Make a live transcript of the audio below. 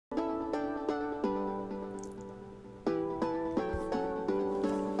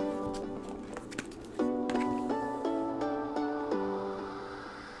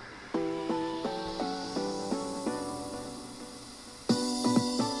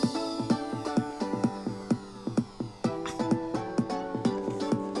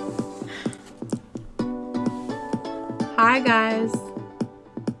Hi guys.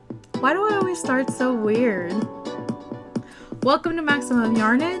 Why do I always start so weird? Welcome to Maximum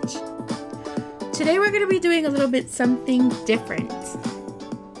Yarnage. Today we're going to be doing a little bit something different.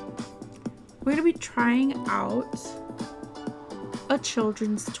 We're going to be trying out a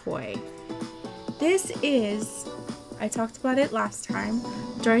children's toy. This is, I talked about it last time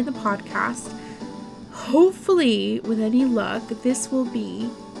during the podcast. Hopefully, with any luck, this will be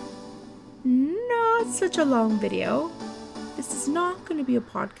not such a long video. This is not going to be a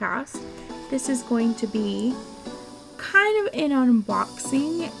podcast. This is going to be kind of an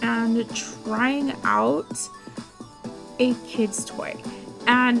unboxing and trying out a kid's toy.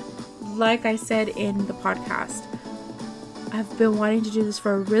 And like I said in the podcast, I've been wanting to do this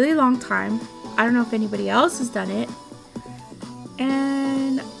for a really long time. I don't know if anybody else has done it,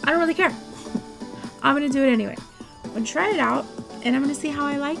 and I don't really care. I'm going to do it anyway. I'm going to try it out, and I'm going to see how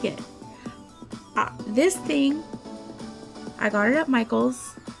I like it. This thing, I got it at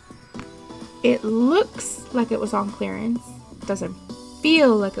Michael's. It looks like it was on clearance. It doesn't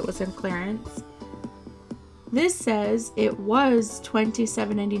feel like it was on clearance. This says it was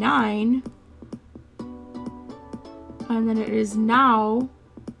 $27.99, and then it is now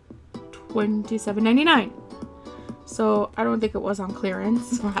 $27.99. So I don't think it was on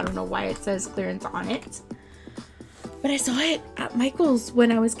clearance. I don't know why it says clearance on it. But I saw it at Michael's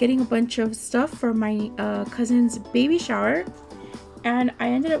when I was getting a bunch of stuff for my cousin's baby shower. And I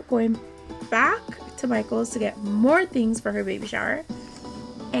ended up going back to Michael's to get more things for her baby shower.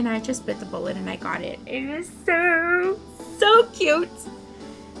 And I just bit the bullet and I got it. It is so cute.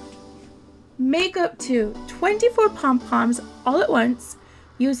 Make up to 24 pom-poms all at once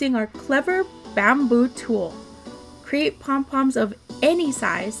using our clever bamboo tool. Create pom-poms of any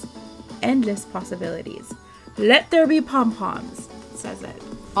size, endless possibilities. Let there be pom-poms, says it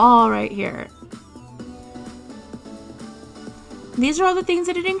all right here. These are all the things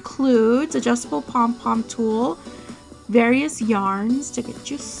that it includes: adjustable pom-pom tool, various yarns to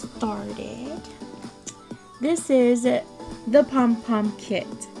get you started. This is the Pom Pom Kit.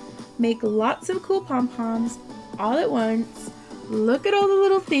 Make lots of cool pom-poms all at once. Look at all the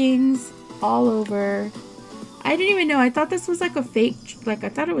little things all over. I didn't even know. I thought this was like a fake, like I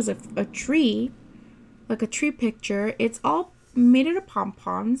thought it was a tree. Like a tree picture. It's all made out of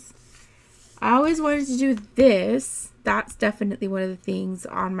pom-poms. I always wanted to do this. That's definitely one of the things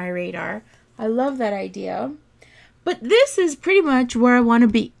on my radar. I love that idea. But this is pretty much where I want to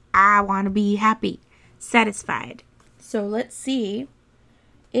be. I want to be happy, satisfied. So let's see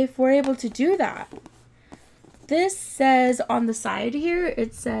if we're able to do that. This says on the side here,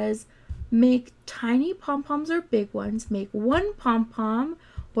 it says make tiny pom-poms or big ones. Make one pom-pom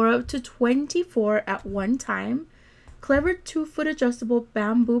or up to 24 at one time. Clever 2-foot adjustable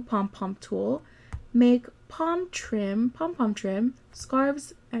bamboo pom-pom tool. Make pom-pom trim,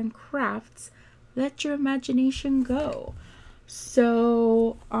 scarves, and crafts. Let your imagination go.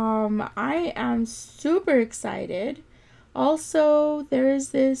 So, I am super excited. Also, there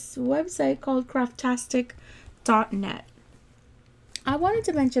is this website called craftastic.net. I wanted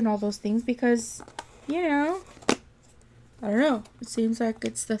to mention all those things because, you know, I don't know. It seems like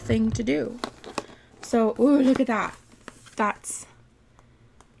it's the thing to do. So, ooh, look at that. That's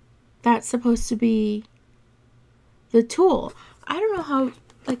supposed to be the tool. I don't know how,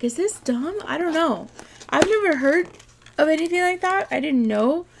 like, is this dumb? I don't know. I've never heard of anything like that. I didn't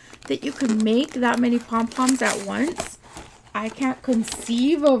know that you could make that many pom-poms at once. I can't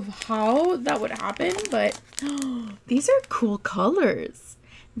conceive of how that would happen, but these are cool colors.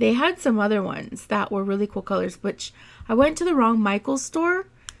 They had some other ones that were really cool colors, which I went to the wrong Michael's store.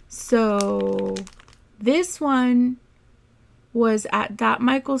 So this one was at that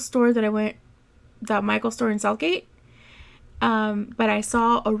Michael's store that I went, that Michael's store in Southgate. But I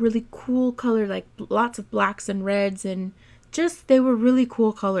saw a really cool color, like lots of blacks and reds, and just, they were really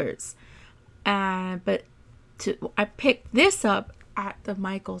cool colors. But I picked this up at the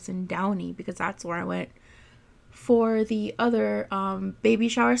Michael's in Downey because that's where I went for the other baby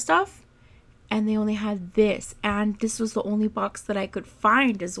shower stuff, and they only had this, and this was the only box that I could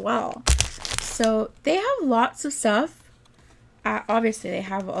find as well. So they have lots of stuff. Obviously they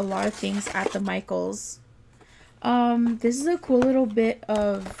have a lot of things at the Michael's. This is a cool little bit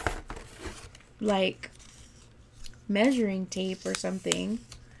of like measuring tape or something.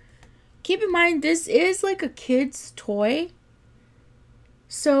 Keep in mind, this is like a kid's toy.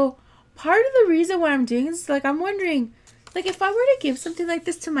 So part of the reason why I'm doing this is, like, I'm wondering, like, if I were to give something like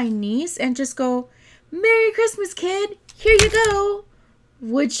this to my niece and just go, "Merry Christmas, kid, here you go,"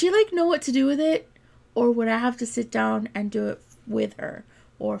 would she, like, know what to do with it? Or would I have to sit down and do it with her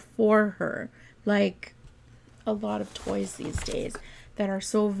or for her? Like, a lot of toys these days that are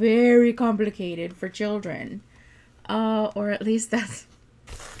so very complicated for children. Or at least that's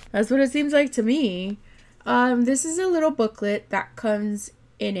what it seems like to me. This is a little booklet that comes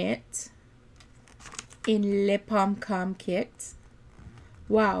in it. In Le Pom Pom Kit.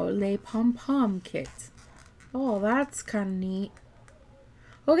 Wow, Le Pom Pom Kit. Oh, that's kind of neat.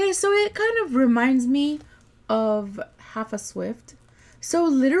 Okay, so it kind of reminds me of Half a Swift. So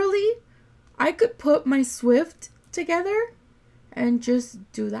literally, I could put my Swift together and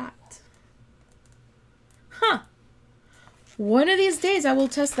just do that. Huh. One of these days I will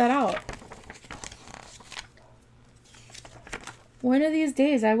test that out. One of these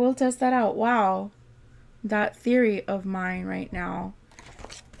days I will test that out. Wow. That theory of mine right now.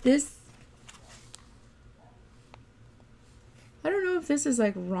 This, I don't know if this is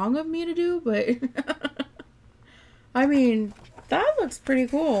like wrong of me to do, but I mean, that looks pretty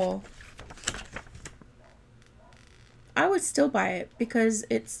cool. I would still buy it because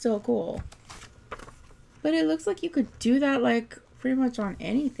it's still cool. But it looks like you could do that like pretty much on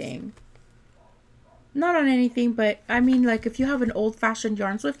anything. Not on anything, but I mean like if you have an old-fashioned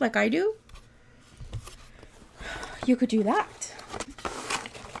yarn swift like I do, you could do that.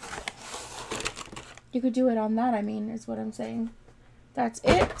 You could do it on that, I mean, is what I'm saying. That's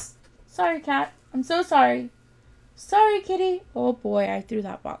it. Sorry, cat. I'm so sorry. Sorry, kitty. Oh boy, I threw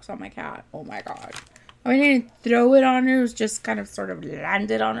that box on my cat. Oh my god. I didn't throw it on her. It was just kind of sort of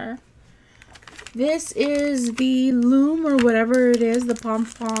landed on her. This is the loom or whatever it is. The Pom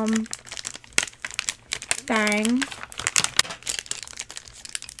Pom thing.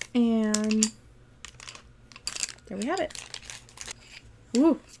 And there we have it.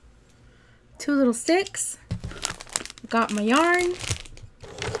 Woo. 2 little sticks. Got my yarn.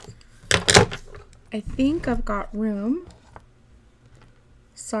 I think I've got room.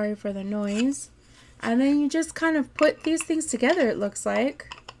 Sorry for the noise. And then you just kind of put these things together, it looks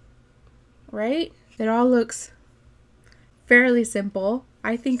like. Right? It all looks fairly simple.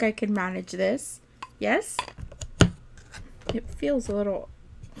 I think I can manage this. Yes? It feels a little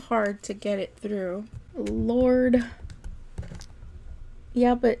hard to get it through. Lord.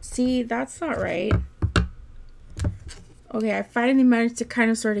 Yeah, but see, that's not right. Okay, I finally managed to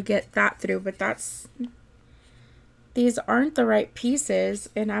kind of sort of get that through, but these aren't the right pieces,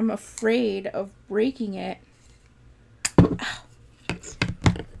 and I'm afraid of breaking it. Ow.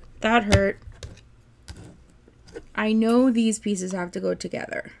 That hurt. I know these pieces have to go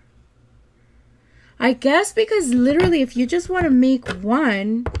together. I guess because literally if you just want to make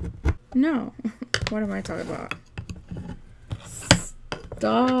one... No. What am I talking about?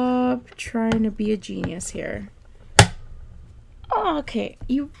 Stop trying to be a genius here. Oh, okay.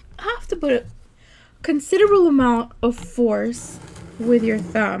 You have to put a considerable amount of force with your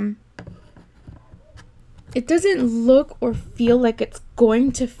thumb. It doesn't look or feel like it's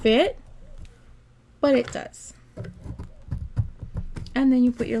going to fit, but it does. And then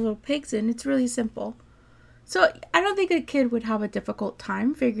you put your little pegs in. It's really simple. So I don't think a kid would have a difficult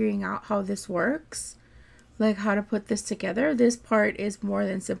time figuring out how this works, like how to put this together. This part is more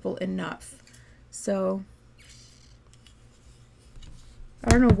than simple enough. So I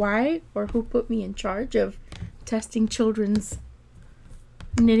don't know why or who put me in charge of testing children's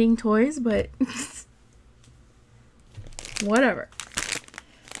knitting toys, but whatever.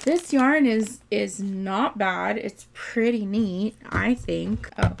 This yarn is not bad. It's pretty neat, I think.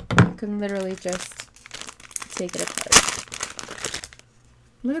 Oh, you can literally just take it apart.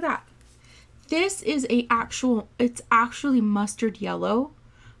 Look at that. This is it's actually mustard yellow.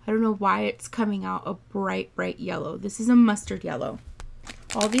 I don't know why it's coming out a bright yellow. This is a mustard yellow.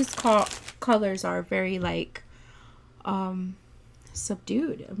 All these colors are very like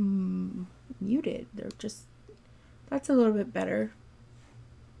subdued, muted. They're just, that's a little bit better.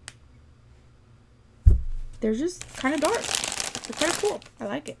 They're just kind of dark. They're kind of cool. I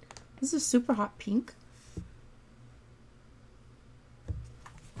like it. This is a super hot pink.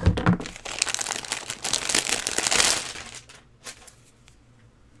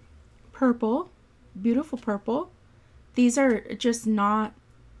 Purple. Beautiful purple. These are just not,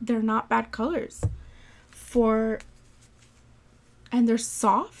 they're not bad colors. And they're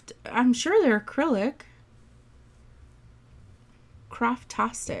soft. I'm sure they're acrylic.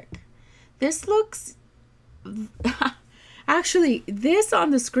 Craftastic. This looks... Actually, this on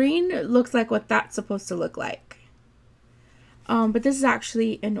the screen looks like what that's supposed to look like. But this is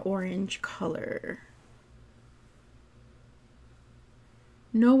actually an orange color.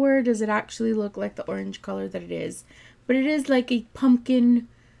 Nowhere does it actually look like the orange color that it is. But it is like a pumpkin,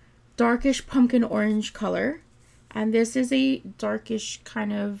 darkish pumpkin orange color. And this is a darkish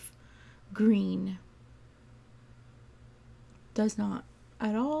kind of green. does not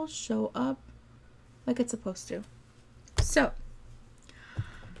at all show up like it's supposed to. So,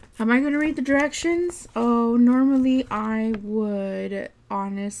 am I going to read the directions? Oh, normally I would,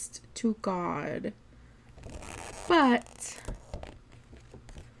 honest to God. But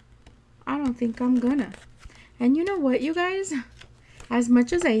I don't think I'm gonna. And you know what, you guys? As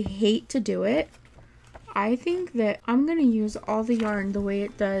much as I hate to do it, I think that I'm gonna use all the yarn the way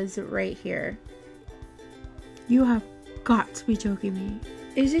it does right here. You have got to be joking me.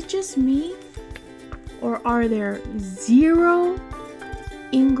 Is it just me? Or are there 0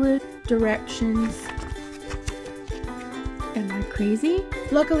 English directions? Am I crazy?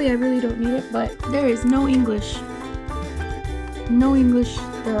 Luckily, I really don't need it, but there is no English. No English.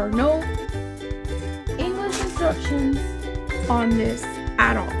 There are no English instructions on this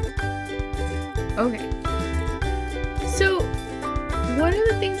at all. Okay. So, one of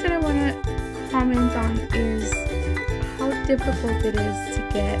the things that I want to comment on is how difficult it is to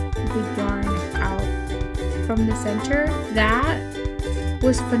get the yarn out from the center. That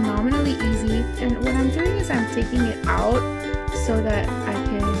was phenomenally easy, and what I'm doing is I'm taking it out so that I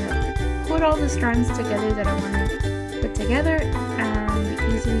can put all the strands together that I want to put together and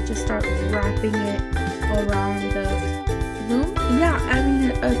easily just start wrapping it around the loom. Yeah, I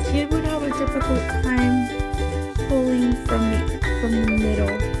mean, a kid would have a difficult time pulling from the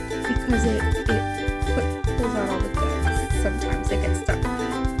middle because it pulls out all the threads. Sometimes it gets stuck.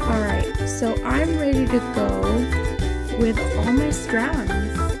 Alright, so I'm ready to go with all my strands, I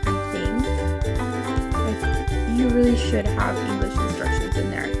think. Like, you really should have English instructions in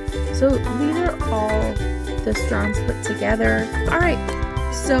there. So these are all the strands put together. Alright,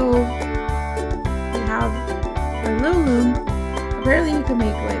 so we have our little loom. Apparently you can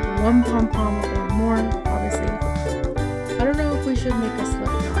make like 1 pom-pom or more, obviously. I don't know if we should make a slip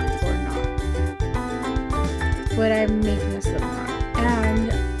knot or not, but I'm making a slip knot.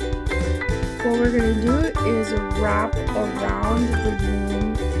 And what we're going to do is wrap around the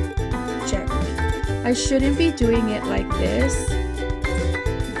loom gently. I shouldn't be doing it like this,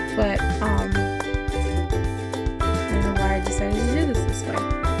 but I don't know why I decided to do this way.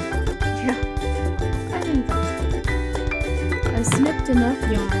 Yeah, I think that's good. I snipped enough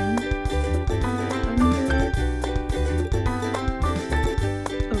yarn under it.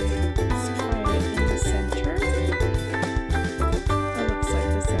 Okay, let's try it in the center. That looks like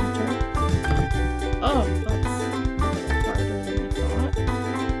the center. Oh, that's a little harder than I thought.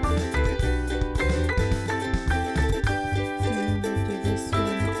 And we'll do this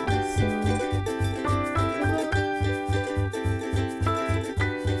one also. About there.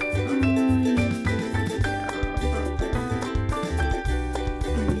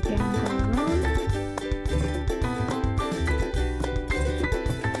 And again, go around.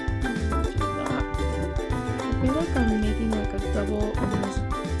 And do that. I feel like I'm making like a double almost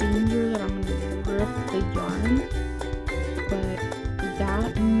danger that I'm gonna rip the yarn, but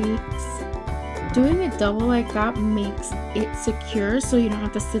that makes doing it double like that makes it secure, so you don't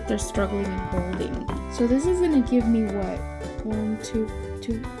have to sit there struggling and holding. So this is gonna give me what, 1, 2,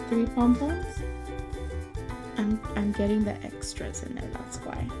 3 pom-poms. I'm getting the extras in there, that's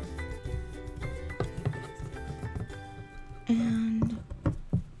why. And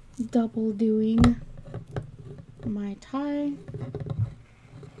double doing my tie.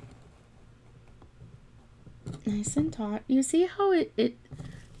 Nice and taut. You see how it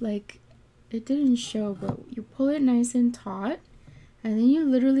like, it didn't show, but you pull it nice and taut, and then you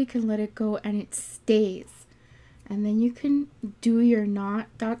literally can let it go and it stays. And then you can do your knot.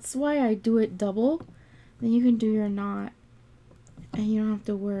 That's why I do it double. Then you can do your knot and you don't have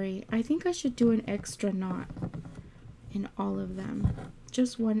to worry. I think I should do an extra knot in all of them.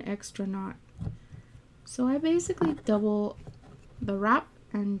 Just 1 extra knot. So I basically double the wrap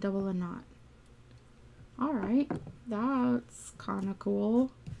and double a knot. Alright, that's kind of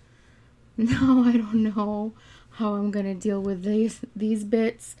cool. Now I don't know how I'm going to deal with these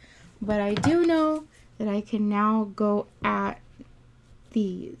bits, but I do know that I can now go at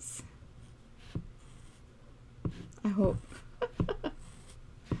these. I hope.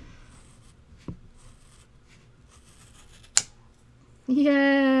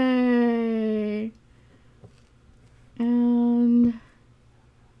 Yay! And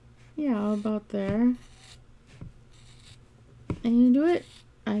yeah, about there. And you do it,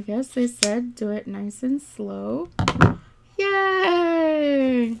 I guess they said, do it nice and slow.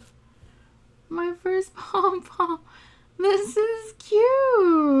 Yay! My first pom-pom. This is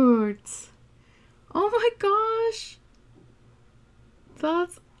cute. Oh my gosh.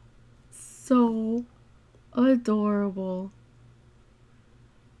 That's so adorable.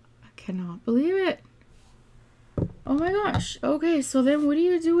 I cannot believe it. Oh my gosh. Okay, so then what do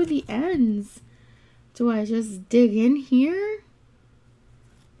you do with the ends? Do I just dig in here?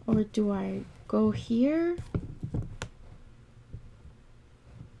 Or do I go here?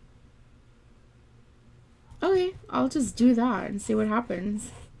 Okay, I'll just do that and see what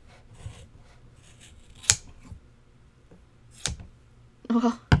happens.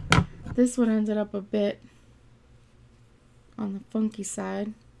 Oh, this one ended up a bit on the funky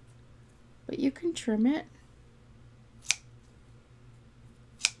side, but you can trim it.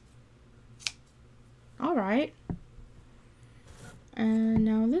 All right. And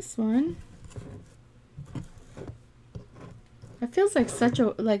now this one. It feels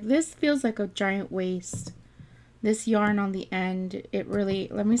like this feels like a giant waste. This yarn on the end, it really,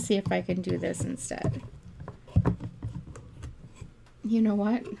 let me see if I can do this instead. You know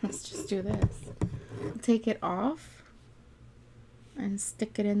what? Let's just do this. Take it off and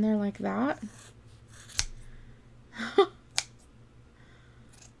stick it in there like that.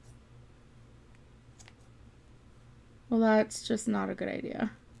 Well, that's just not a good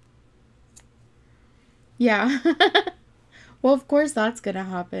idea. Yeah. Well, of course that's gonna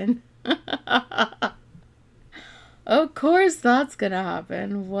happen. Of course that's gonna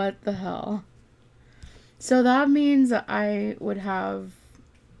happen. What the hell? So that means I would have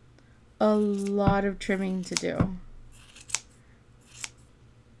a lot of trimming to do.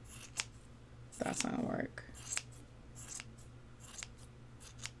 That's not gonna work.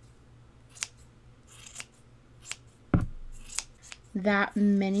 That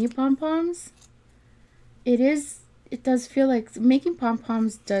many pom-poms? It does feel like making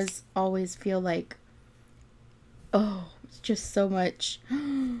pom-poms does always feel like, oh, it's just so much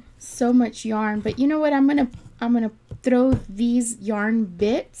yarn. But you know what? I'm gonna throw these yarn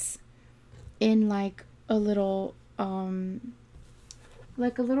bits in like a little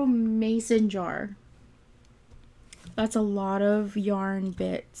mason jar. That's a lot of yarn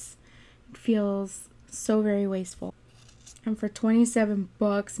bits. It feels so very wasteful. And for 27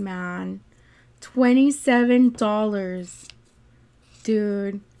 bucks, man. $27.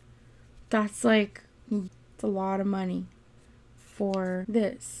 Dude. That's like, it's a lot of money for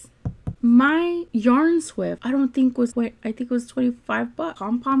this. My yarn swift, I don't think was what, I think it was 25 bucks.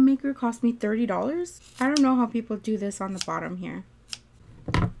 Pom Pom maker cost me $30. I don't know how people do this on the bottom here.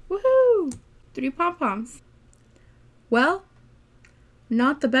 Woohoo! 3 pom-poms. Well,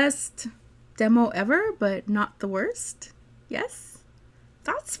 not the best demo ever, but not the worst. Yes,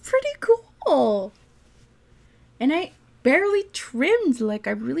 that's pretty cool. And I barely trimmed, like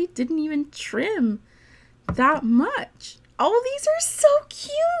I really didn't even trim that much. Oh, these are so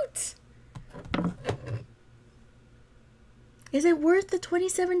cute. Is it worth the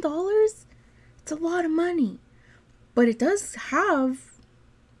 $27? It's a lot of money, but it does have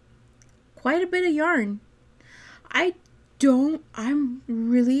quite a bit of yarn. I'm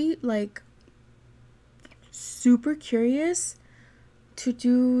really like super curious to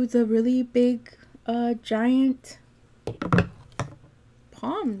do the really big giant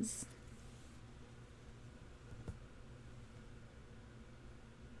poms.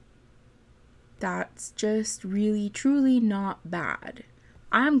 That's just really truly not bad.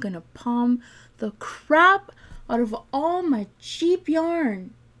 I'm gonna pom the crap out of all my cheap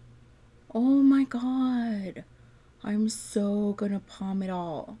yarn. Oh my god, I'm so gonna pom it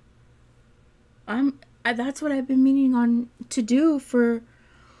all. That's what I've been meaning to do for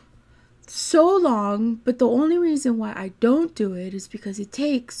so long, but the only reason why I don't do it is because it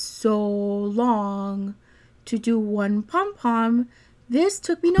takes so long to do one pom-pom. This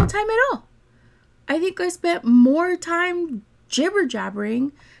took me no time at all. I think I spent more time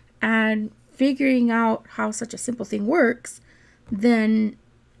jibber-jabbering and figuring out how such a simple thing works than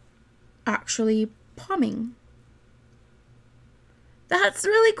actually pomming. That's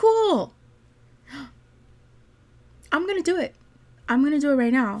really cool. I'm gonna do it. I'm gonna do it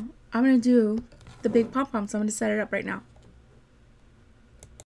right now. I'm gonna do the big pom-pom, so I'm gonna set it up right now.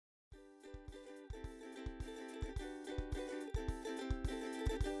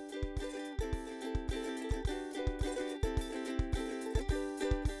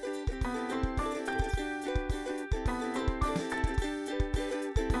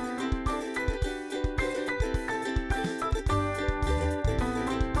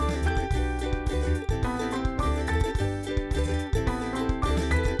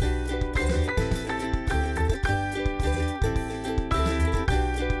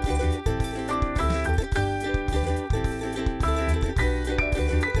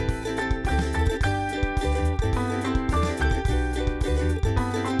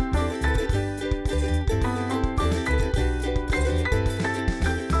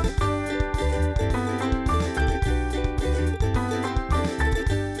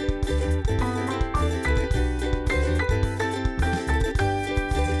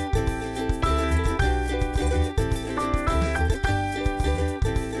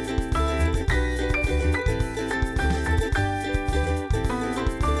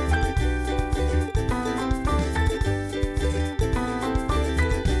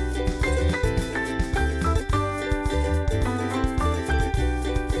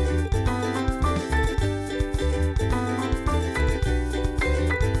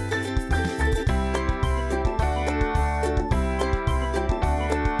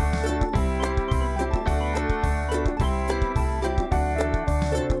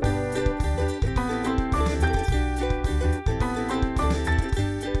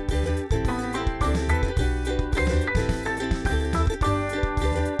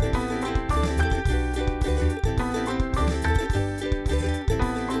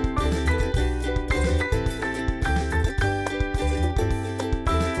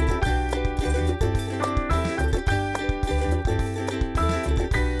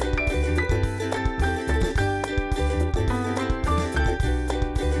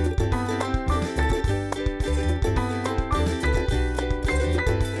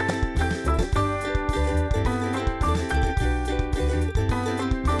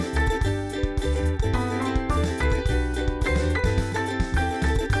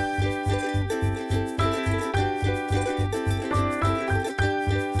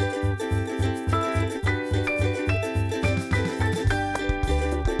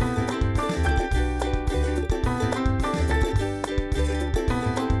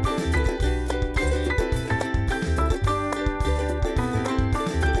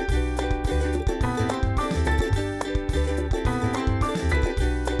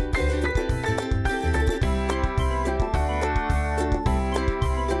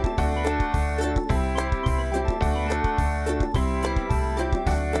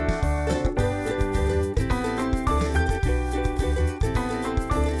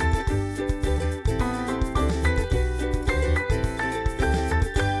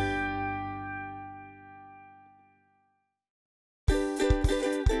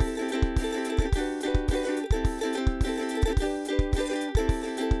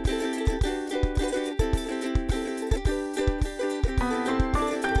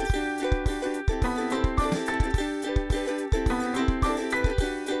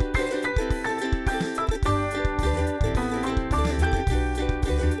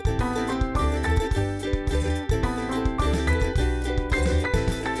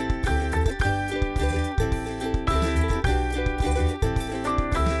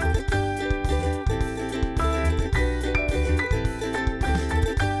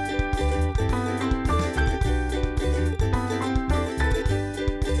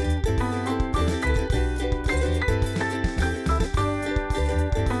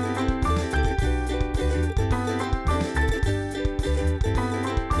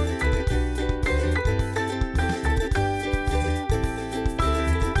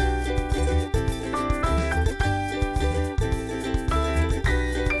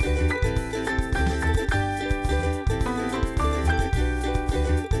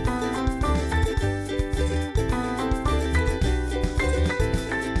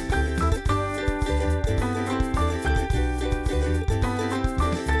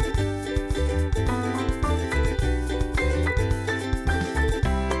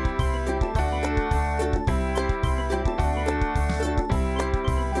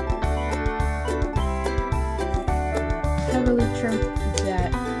 from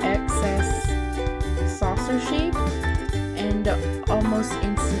that excess saucer shape and almost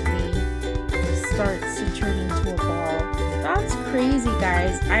instantly starts to turn into a ball. That's crazy,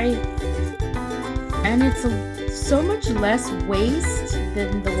 guys. And it's so much less waste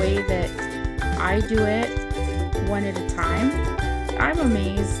than the way that I do it one at a time. I'm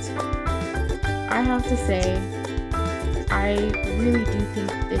amazed. I have to say, I really do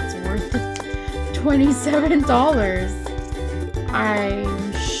think it's worth $27.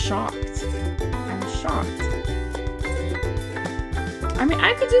 I'm shocked. I'm shocked. I mean,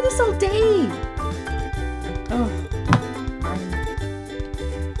 I could do this all day. Oh, I'm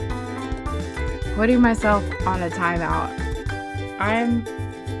putting myself on a timeout.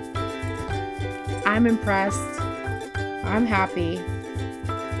 I'm impressed. I'm happy.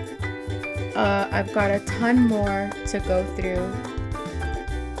 I've got a ton more to go through.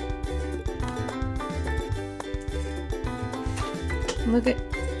 Look at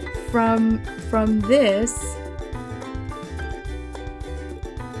from this.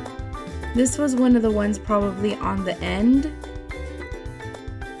 This was one of the ones probably on the end.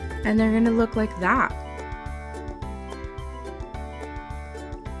 And they're gonna look like that.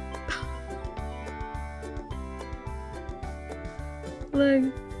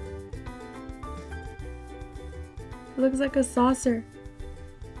 Look. Looks like a saucer.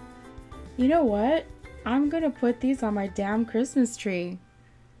 You know what? I'm gonna put these on my damn Christmas tree.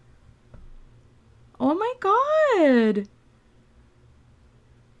 Oh my god!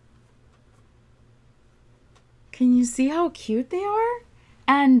 Can you see how cute they are?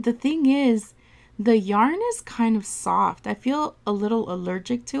 And the thing is, the yarn is kind of soft. I feel a little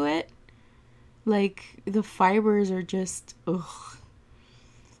allergic to it. Like, the fibers are just, ugh.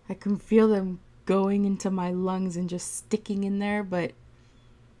 I can feel them going into my lungs and just sticking in there, but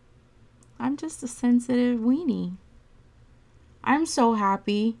I'm just a sensitive weenie. I'm so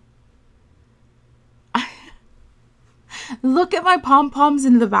happy. Look at my pom-poms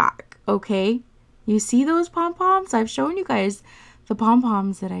in the back, okay? You see those pom-poms? I've shown you guys the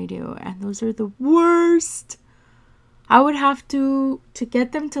pom-poms that I do, and those are the worst. I would have to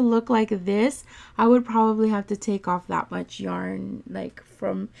get them to look like this, I would probably have to take off that much yarn, like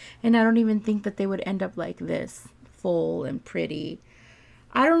from, and I don't even think that they would end up like this, full and pretty.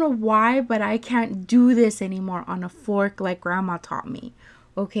 I don't know why, but I can't do this anymore on a fork like Grandma taught me,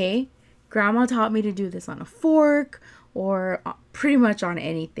 okay? Grandma taught me to do this on a fork or pretty much on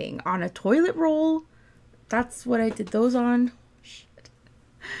anything. On a toilet roll, that's what I did those on. Shit.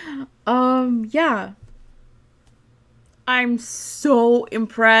 Yeah. I'm so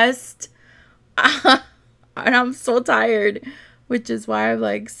impressed. And I'm so tired, which is why I'm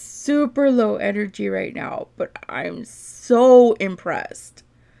like super low energy right now, but I'm so impressed.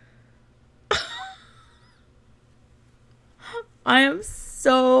 I am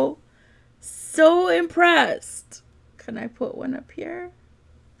so impressed. Can I put one up here?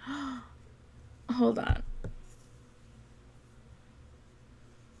 Hold on.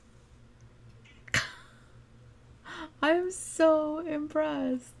 I'm so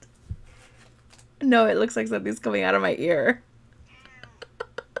impressed. No, it looks like something's coming out of my ear.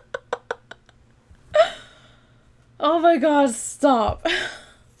 Oh my god, stop.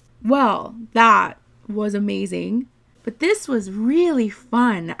 Well, that was amazing. But this was really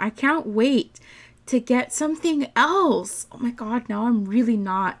fun. I can't wait to get something else. Oh my god, now I'm really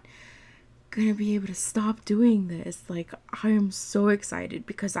not gonna be able to stop doing this. Like, I am so excited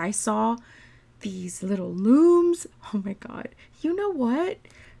because I saw these little looms. Oh my god. You know what?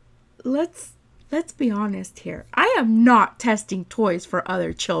 Let's be honest here. I am not testing toys for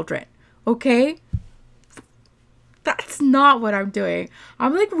other children. Okay? That's not what I'm doing.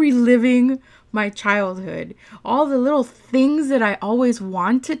 I'm like reliving my childhood. All the little things that I always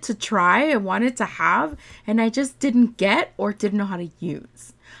wanted to try and wanted to have and I just didn't get or didn't know how to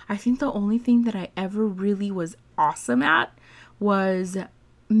use. I think the only thing that I ever really was awesome at was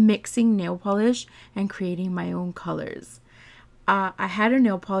mixing nail polish and creating my own colors. I had a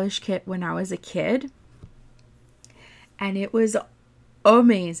nail polish kit when I was a kid and it was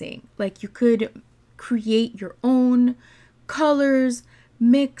amazing. Like, you could create your own colors,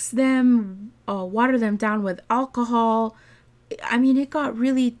 mix them, water them down with alcohol. I mean, it got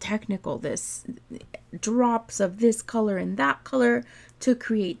really technical, this drops of this color and that color to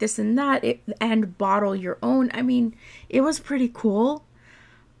create this and that, and bottle your own. I mean, it was pretty cool.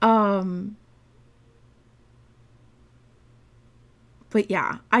 But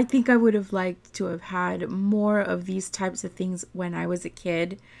yeah, I think I would have liked to have had more of these types of things when I was a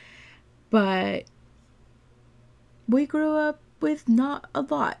kid. But we grew up with not a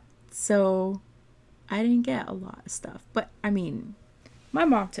lot. So I didn't get a lot of stuff. But, I mean, my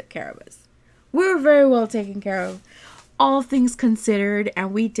mom took care of us. We were very well taken care of, all things considered,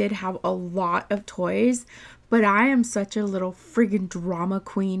 and we did have a lot of toys. But I am such a little friggin' drama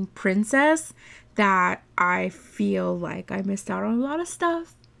queen princess that I feel like I missed out on a lot of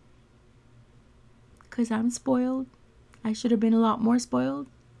stuff. Because I'm spoiled. I should have been a lot more spoiled.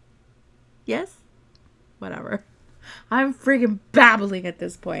 Yes? Whatever. I'm friggin' babbling at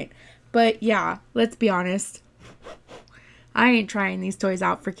this point. But yeah, let's be honest. I ain't trying these toys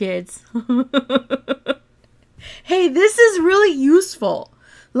out for kids. Hey, this is really useful.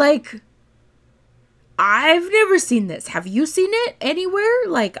 Like, I've never seen this. Have you seen it anywhere?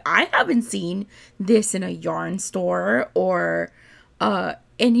 Like, I haven't seen this in a yarn store or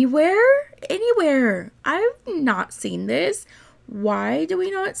anywhere. I've not seen this. Why do we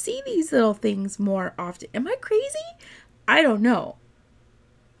not see these little things more often? Am I crazy? I don't know.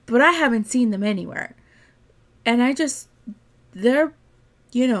 But I haven't seen them anywhere. And they're,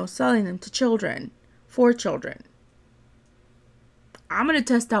 selling them to children, for children. I'm going to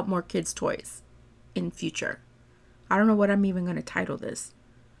test out more kids' toys in future. I don't know what I'm even going to title this.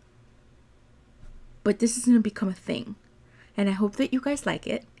 But this is going to become a thing. And I hope that you guys like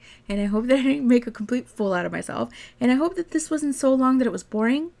it. And I hope that I didn't make a complete fool out of myself. And I hope that this wasn't so long that it was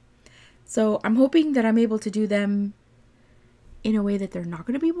boring. So I'm hoping that I'm able to do them in a way that they're not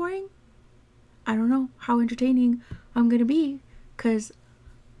going to be boring. I don't know how entertaining I'm going to be, because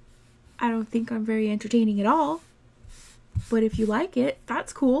I don't think I'm very entertaining at all. But if you like it,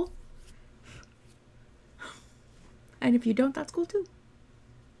 that's cool. And if you don't, that's cool too.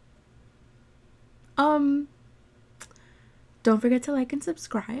 Don't forget to like and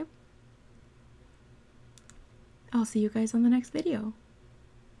subscribe. I'll see you guys on the next video.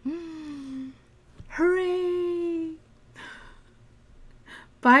 Hooray!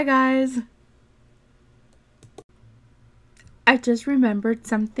 Bye, guys. I just remembered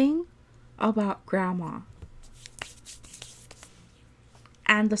something about Grandma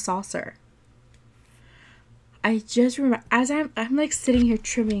and the saucer. I just remember, as I'm like sitting here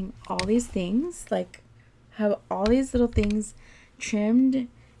trimming all these things, like have all these little things trimmed.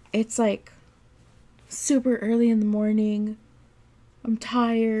 It's like super early in the morning. I'm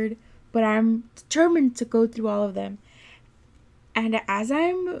tired, but I'm determined to go through all of them. And as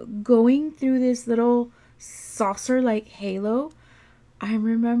I'm going through this little saucer like halo, I'm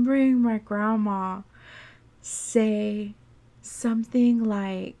remembering my grandma say something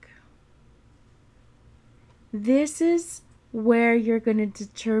like, "This is where you're going to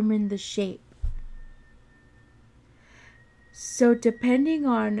determine the shape. So depending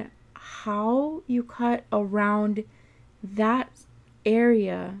on how you cut around that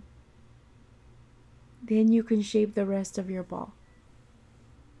area, then you can shape the rest of your ball."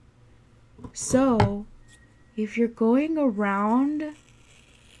 So if you're going around,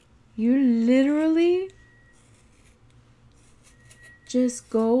 you literally just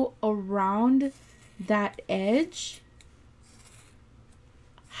go around that edge.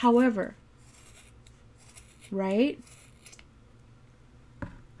 However, right?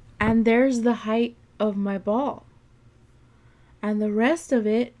 And there's the height of my ball. And the rest of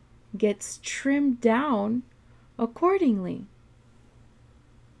it gets trimmed down accordingly.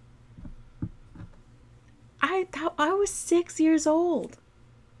 I thought I was 6 years old.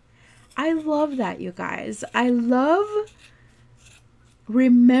 I love that, you guys. I love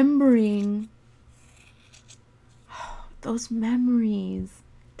remembering those memories.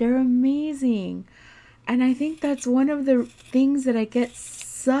 They're amazing. And I think that's one of the things that I get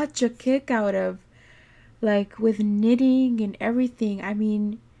such a kick out of, like with knitting and everything. I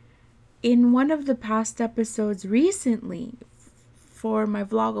mean, in one of the past episodes recently for my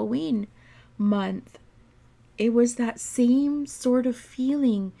Vlogoween month, it was that same sort of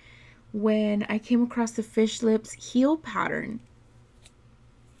feeling when I came across the fish lips heel pattern.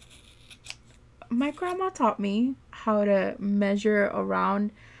 My grandma taught me how to measure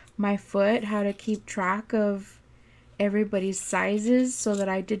around my foot, how to keep track of everybody's sizes so that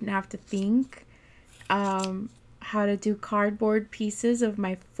I didn't have to think, how to do cardboard pieces of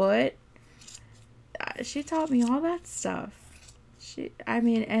my foot. She taught me all that stuff.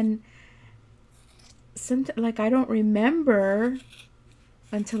 And sometimes, like, I don't remember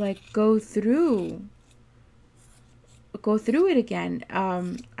until I go through it again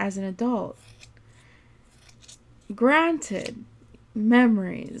as an adult. Granted,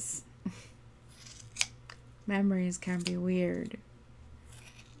 memories can be weird,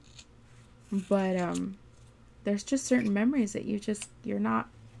 but there's just certain memories that you're not,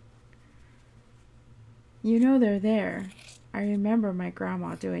 they're there. I remember my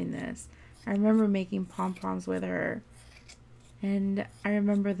grandma doing this. I remember making pom-poms with her. And I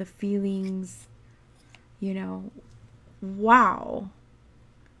remember the feelings, you know, wow.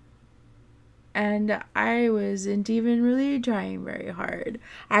 And I wasn't even really trying very hard.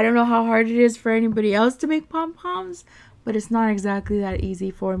 I don't know how hard it is for anybody else to make pom-poms, but it's not exactly that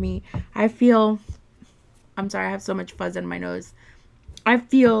easy for me. I'm sorry, I have so much fuzz in my nose. I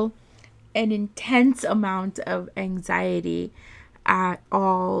feel an intense amount of anxiety at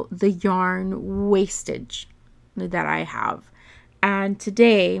all the yarn wastage that I have. And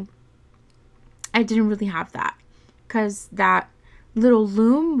today, I didn't really have that because that little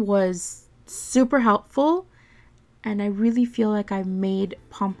loom was super helpful, and I really feel like I made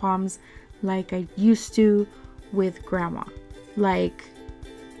pom-poms like I used to with grandma. Like,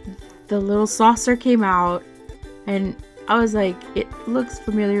 the little saucer came out and I was like, it looks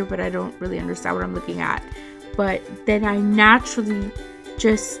familiar, but I don't really understand what I'm looking at. But then I naturally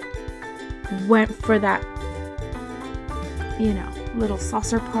just went for that, you know, little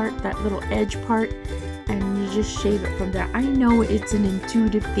saucer part, that little edge part, and you just shave it from there. I know it's an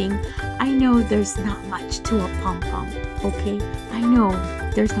intuitive thing. I know there's not much to a pom-pom, okay? I know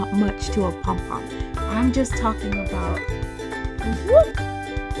there's not much to a pom-pom. I'm just talking about,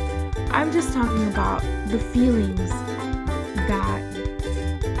 the feelings that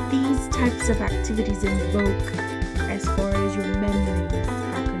these types of activities invoke as far as your memories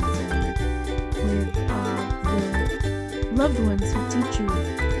are concerned with the loved ones who teach you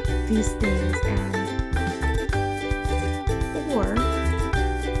these things. And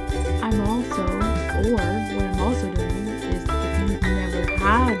what I'm also doing is, if you've never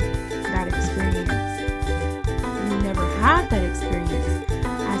had that experience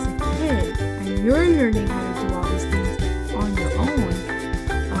as a kid and you're learning how to do all these things on your own,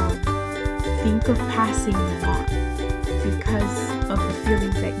 think of passing them on, because of the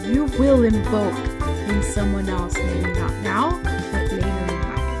feelings that you will invoke in someone else, maybe not now, but later in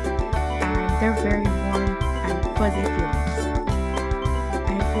life. And they're very warm and fuzzy feelings.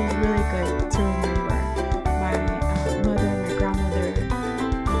 And it feels really good to remember my mother, my grandmother,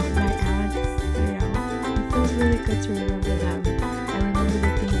 my aunts, you know. It feels really good to remember them and remember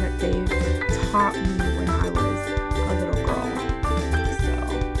the things that they've taught me when I was a little girl. So,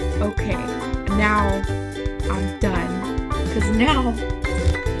 okay. Now I'm done, because now,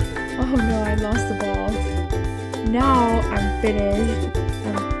 oh no, I lost the ball. Now I'm finished.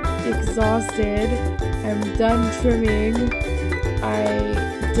 I'm exhausted. I'm done trimming. I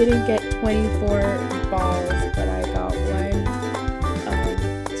didn't get 24 balls, but I got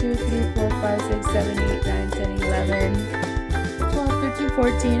 1, 2, 3, 4, 5, 6, 7, 8, 9, 10, 11, 12, 13,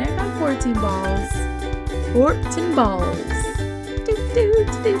 14. I got 14 balls. 14 balls. Do, do,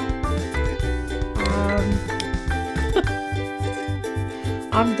 do.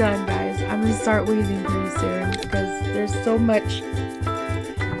 I'm done, guys. I'm gonna start wheezing pretty soon because there's so much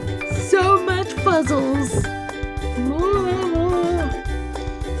puzzles.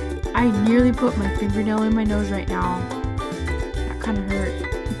 I nearly put my fingernail in my nose right now. That kind of hurt.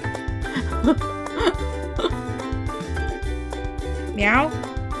 Meow.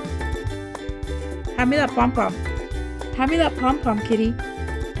 Hand me that pom-pom. Hand me that pom-pom, kitty.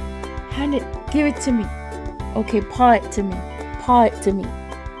 Hand it. Give it to me. Okay, paw it to me. Paw it to me.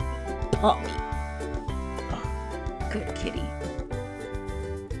 Paw me. Oh, good kitty.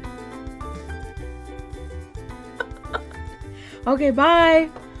 Okay, bye.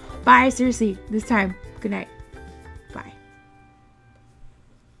 Bye, seriously. This time. Good night.